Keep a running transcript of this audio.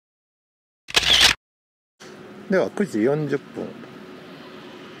では9時40分、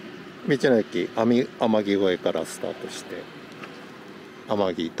道の駅あまぎごえからスタートしてあ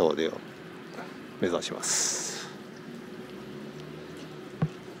まぎ峠を目指します。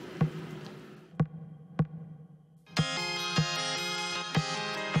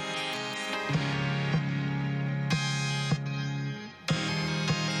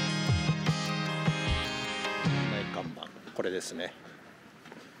看板これですね。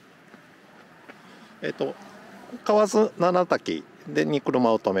河津七滝でに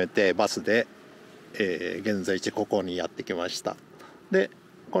車を止めてバスで、現在地ここにやってきました。で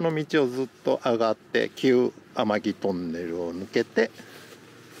この道をずっと上がって旧天城トンネルを抜けて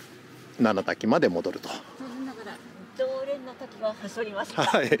七滝まで戻ると。常連の滝は走ります。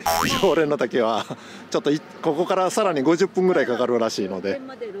はい、常連の滝はちょっとここからさらに50分ぐらいかかるらしいので、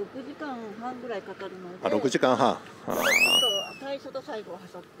まで6時間半ぐらいかかるので、6時間半、最初と最後を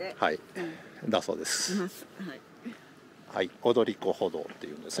挟って、はい、だそうです。はい、はい、踊子歩道って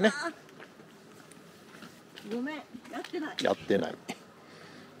いうんですね。ごめん、やってない。やってない。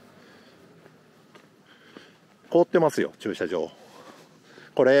凍ってますよ、駐車場。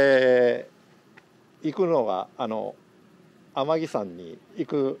これ行くのが天城山に行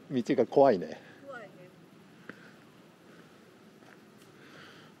く道が怖いね。怖いね。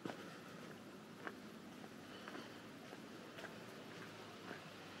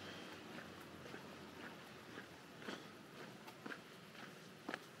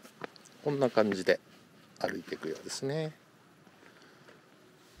こんな感じで歩いていくようですね。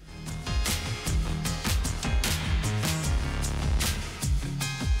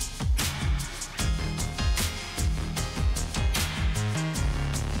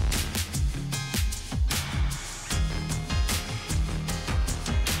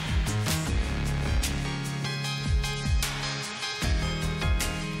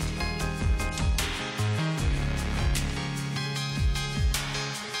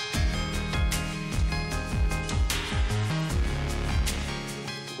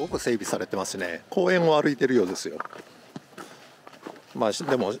すごく整備されてますね。公園を歩いてるようですよ。まあ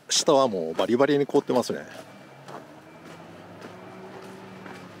でも下はもうバリバリに凍ってますね。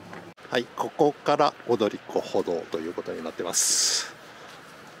はい、ここから踊子歩道ということになってます。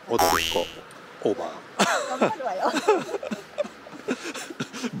踊子オーバー。頑張るわよ。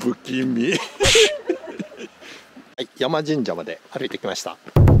不気味。はい、山神社まで歩いてきました。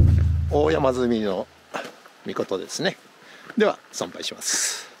大山積の御事ですね。では参拝しま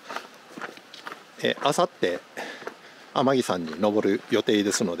す。あさって天城山に登る予定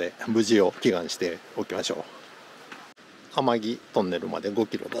ですので、無事を祈願しておきましょう。天城トンネルまで5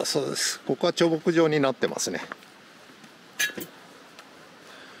キロだそうです。ここは彫木状になってますね。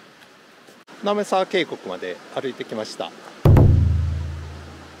滑沢渓谷まで歩いてきました。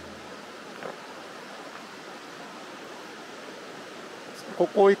こ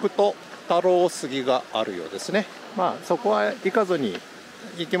こ行くと太郎杉があるようですね。まあそこは行かずに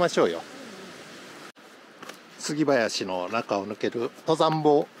行きましょうよ。杉林の中を抜ける登山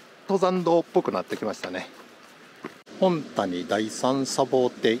道っぽくなってきましたね。本谷第三砂防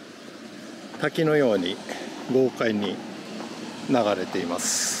堤、滝のように豪快に流れていま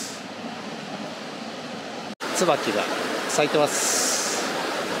す。椿が咲いてます。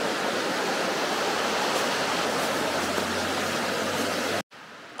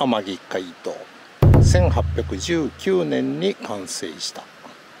天城街道、1819年に完成した。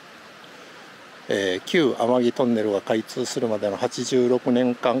旧天城トンネルが開通するまでの86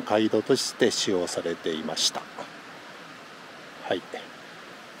年間街道として使用されていました。はい、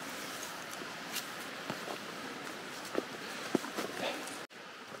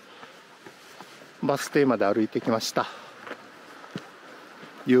バス停まで歩いてきました。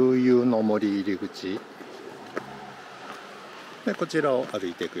悠々の森入り口で、こちらを歩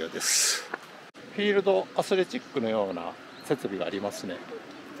いていくようです。フィールドアスレチックのような設備がありますね。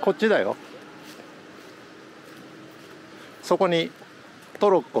こっちだよ。そこにト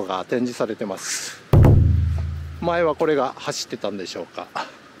ロッコが展示されてます。前はこれが走ってたんでしょうか。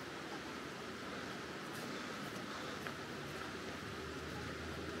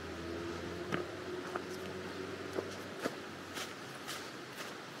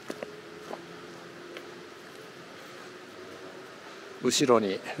後ろ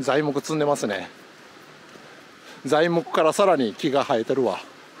に材木積んでますね。材木からさらに木が生えてるわ。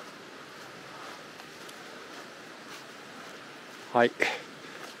はい、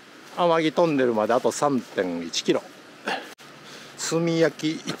天城トンネルまであと 3.1 キロ。炭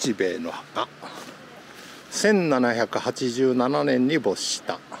焼き一兵衛の墓、1787年に没し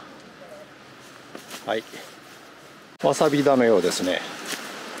た。はい、わさび田のようですね。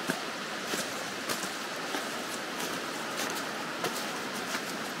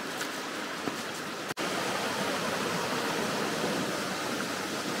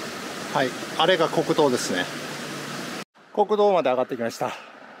はい、あれが国道ですね。国道まで上がってきました。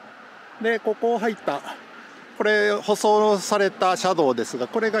でここを入った、これ舗装された車道ですが、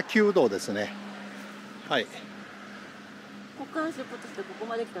これが旧道ですね。はい、ここから出発してここ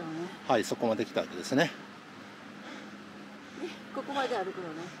まで来たのね。はい、そこまで来たわけですね。ここまで歩くの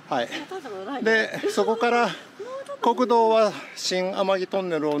ね。はい、大したことないね。でそこから国道は新天城トン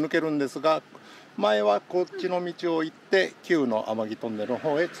ネルを抜けるんですが、前はこっちの道を行って旧の天城トンネルの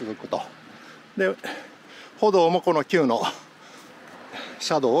方へ続くと。で歩道もこの旧の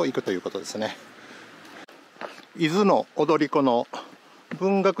車道を行くということですね。伊豆の踊子の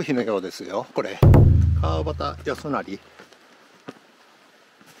文学碑のようですよ。これ川端康成。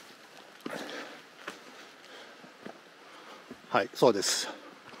はい、そうです。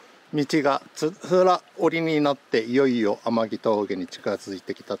道がつら折りになっていよいよ天城峠に近づい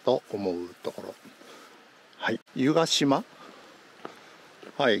てきたと思うところ。はい、湯ヶ島。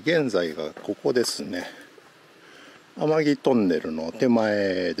はい、現在がここですね。天城トンネルの手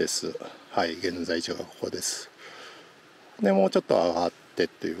前です。はい、現在地がここです。でもうちょっと上がってっ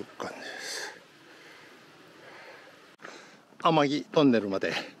ていう感じです。天城トンネルま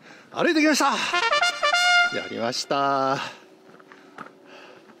で歩いてきました。やりました。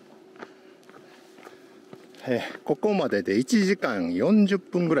ここまでで1時間40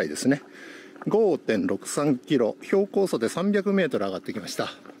分ぐらいですね。 5.63 キロ、標高差で300メートル上がってきまし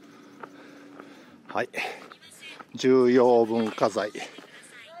た。はい、重要文化財。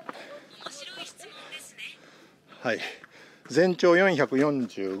はい、全長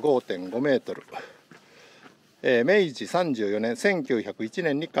 445.5 メートル、明治34年1901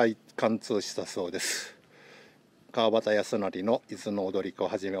年に貫通したそうです。川端康成の伊豆の踊子を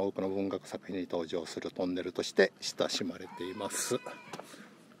はじめ多くの文学作品に登場するトンネルとして親しまれています。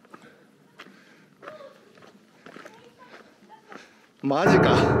マジ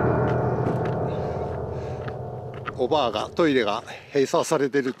か。おばあがトイレが閉鎖され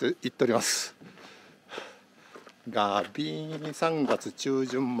ていると言っておりますが、3月中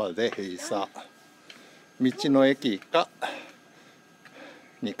旬まで閉鎖。道の駅か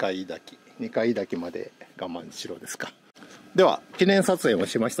二階滝まで我慢しろですか。では記念撮影も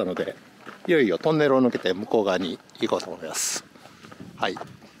しましたので、いよいよトンネルを抜けて向こう側に行こうと思います。はい、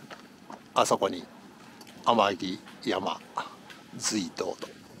あそこに天城山随道と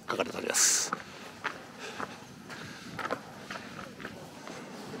書かれております。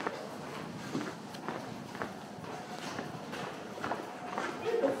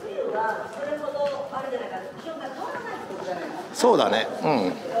そうだね、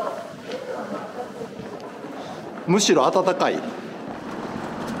むしろ暖かい。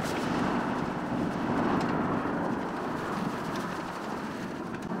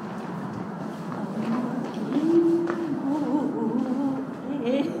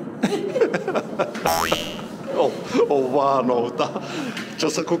おばあの歌、著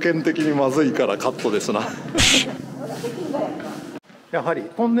作権的にまずいからカットですな。やはり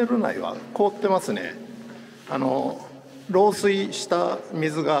トンネル内は凍ってますね。漏水した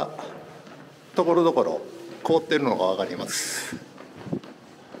水がところどころ凍っているのが分かります。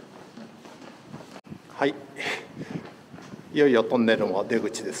はい、いよいよトンネルも出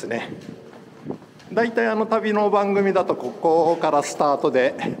口ですね。だいたい旅の番組だとここからスタート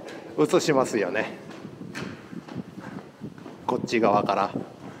で映しますよね。こっち側から、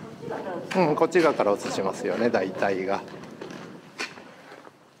こっち側から映しますよね、だいたいが。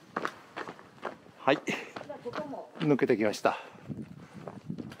はい、抜けてきました。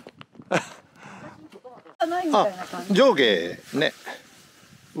上下ね、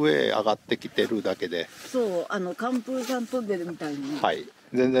上上がってきてるだけで、そう、寒風山トンネルみたいに、はい、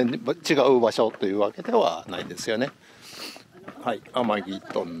全然違う場所というわけではないですよね。はい、天城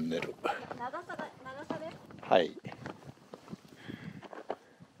トンネル。はい。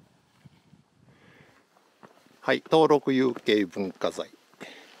はい、登録有形文化財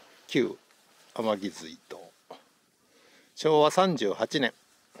旧天城随道、昭和38年。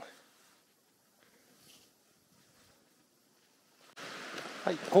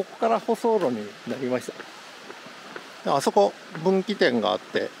はい、ここから舗装路になりました。あそこ分岐点があっ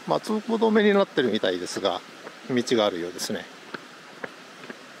て、通行止めになってるみたいですが、道があるようですね。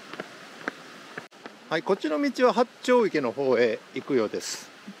はい、こっちの道は八丁池の方へ行くようです。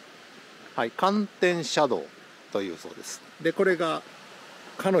はい、寒天車道というそうです。でこれが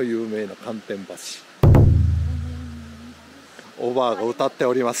かの有名な寒天橋。おばあが歌って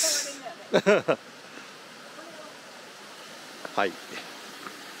おります。はい、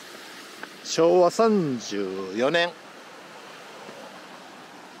昭和34年。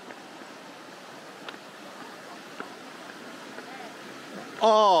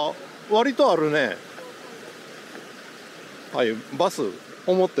ああ、割とあるね。はい、バス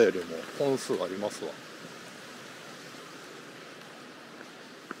思ったよりも本数ありますわ。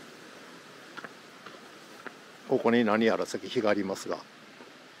ここに何やら石碑がありますが、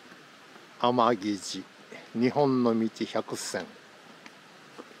天城寺日本の道百選。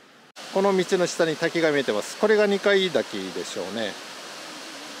この道の下に滝が見えてます。これが二階滝でしょうね。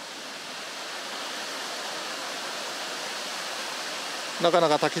なかな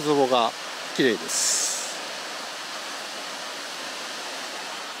か滝壺が綺麗です。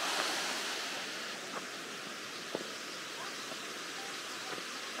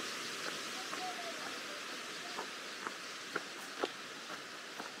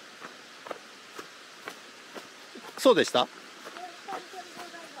そうでした。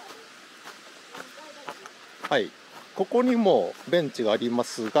はい、ここにもベンチがありま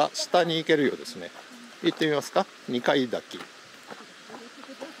すが、下に行けるようですね。行ってみますか。二階滝。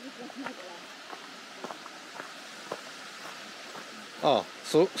ああ、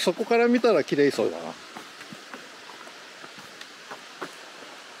そこから見たら綺麗そうだな。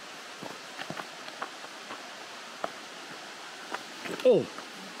おう、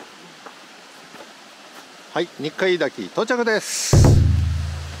はい、二階滝到着です。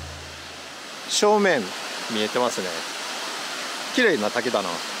正面見えてますね。綺麗な滝だな。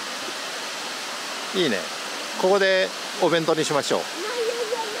いいね。ここでお弁当にしましょ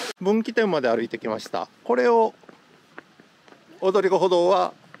う。分岐点まで歩いてきました。これを踊子歩道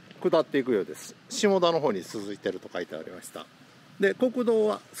は下っていくようです。下田の方に続いてると書いてありました。で、国道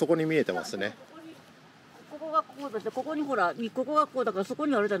はそこに見えてますね。ここがこうだって、ここにほら、ここがこうだから、そこ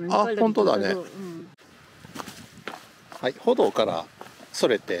にあるじゃない。あ、本当だね。はい、歩道からそ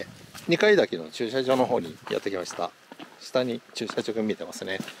れて二階滝の駐車場の方にやってきました。下に駐車場が見えてます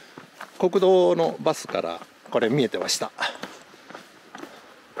ね。国道のバスからこれ見えてました。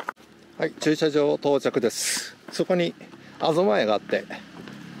はい、駐車場到着です。そこに東屋があって、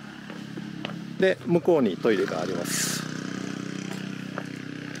で向こうにトイレがあります。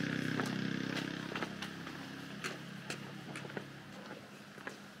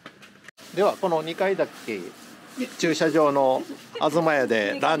ではこの二階滝駐車場の東屋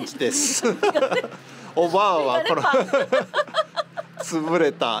でランチです。おばあはこの潰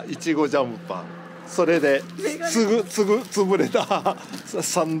れたいちごジャムパン、それで潰れた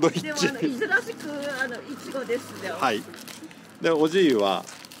サンドイッチ。でも珍しくいちごですよ。はい。でおじいは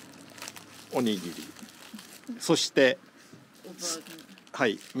おにぎり、そしては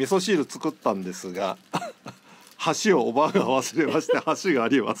い味噌汁作ったんですが箸をおばあが忘れまして箸があ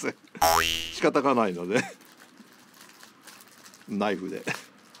りません。仕方がないのでナイフで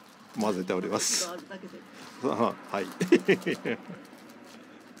混ぜております。はい。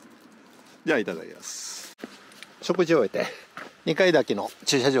じゃあいただきます。食事を終えて二階滝の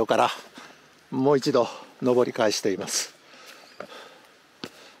駐車場からもう一度上り返しています。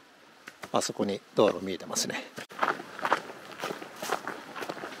あそこに道路見えてますね。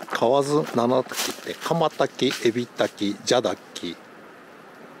河津七滝って釜滝、エビ滝、蛇滝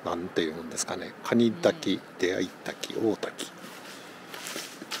なんていうんですかね。カニ滝、出会い滝、大滝。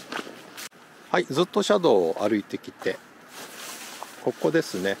はい、ずっと車道を歩いてきて、ここで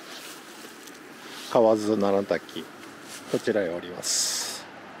すね。河津七滝、こちらへおります。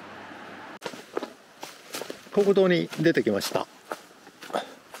国道に出てきました。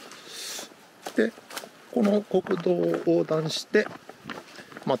で、この国道を横断して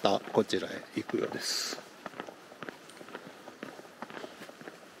またこちらへ行くようです。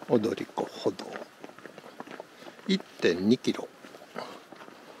踊子歩道 1.2 キロ。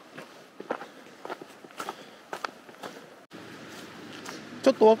ち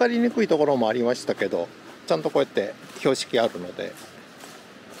ょっと分かりにくいところもありましたけど、ちゃんとこうやって標識あるので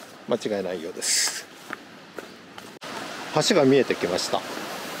間違いないようです。橋が見えてきました。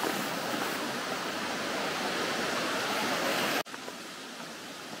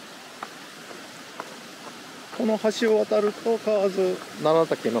この橋を渡ると河津七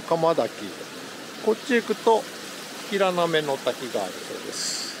滝の釜滝、こっち行くと平滑の滝があるそうで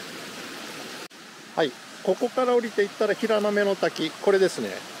す。はい、ここから降りていったら平滑の滝、これです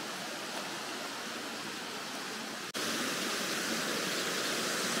ね。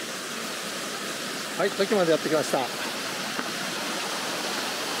はい、滝までやってきました。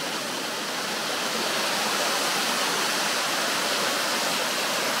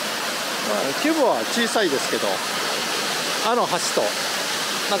規模は小さいですけど、あの橋と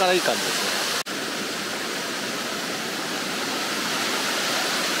なかなかいい感じです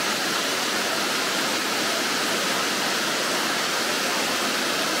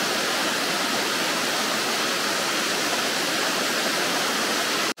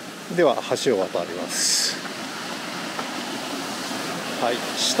ね。では橋を渡ります。はい、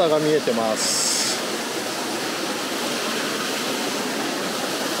下が見えてます。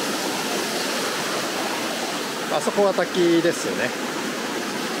あそこが滝ですね。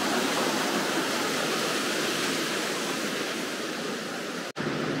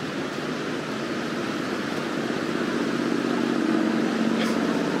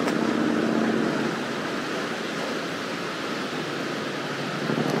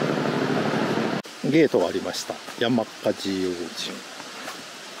ゲートがありました。山梶大神。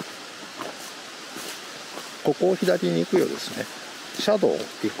ここを左に行くようですね。車道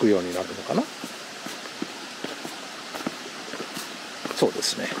行くようになるのかな。そうで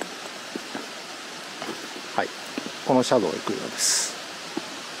すね。はい、この車道行くようです。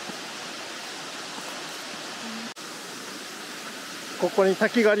ここに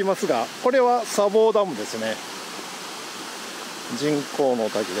滝がありますが、これは砂防ダムですね。人工の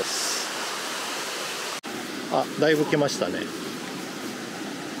滝です。あ、だいぶ来ましたね。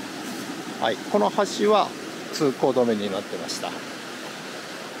はい、この橋は通行止めになってました。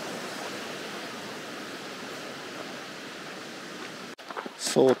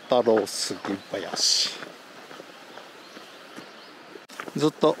宗太郎杉林。ず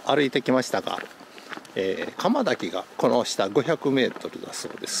っと歩いてきましたが、鎌滝がこの下500メートルだそ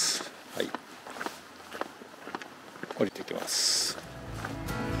うです。はい、降りてきます。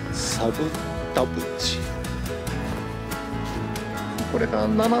サブタブチ。これが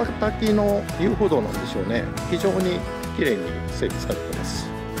七滝の遊歩道なんでしょうね。非常に綺麗に整備されてます。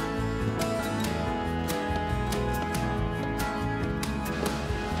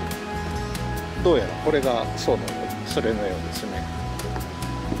どうやらこれがそれのようですね。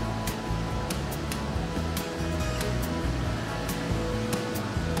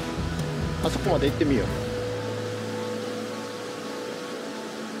あそこまで行ってみよう。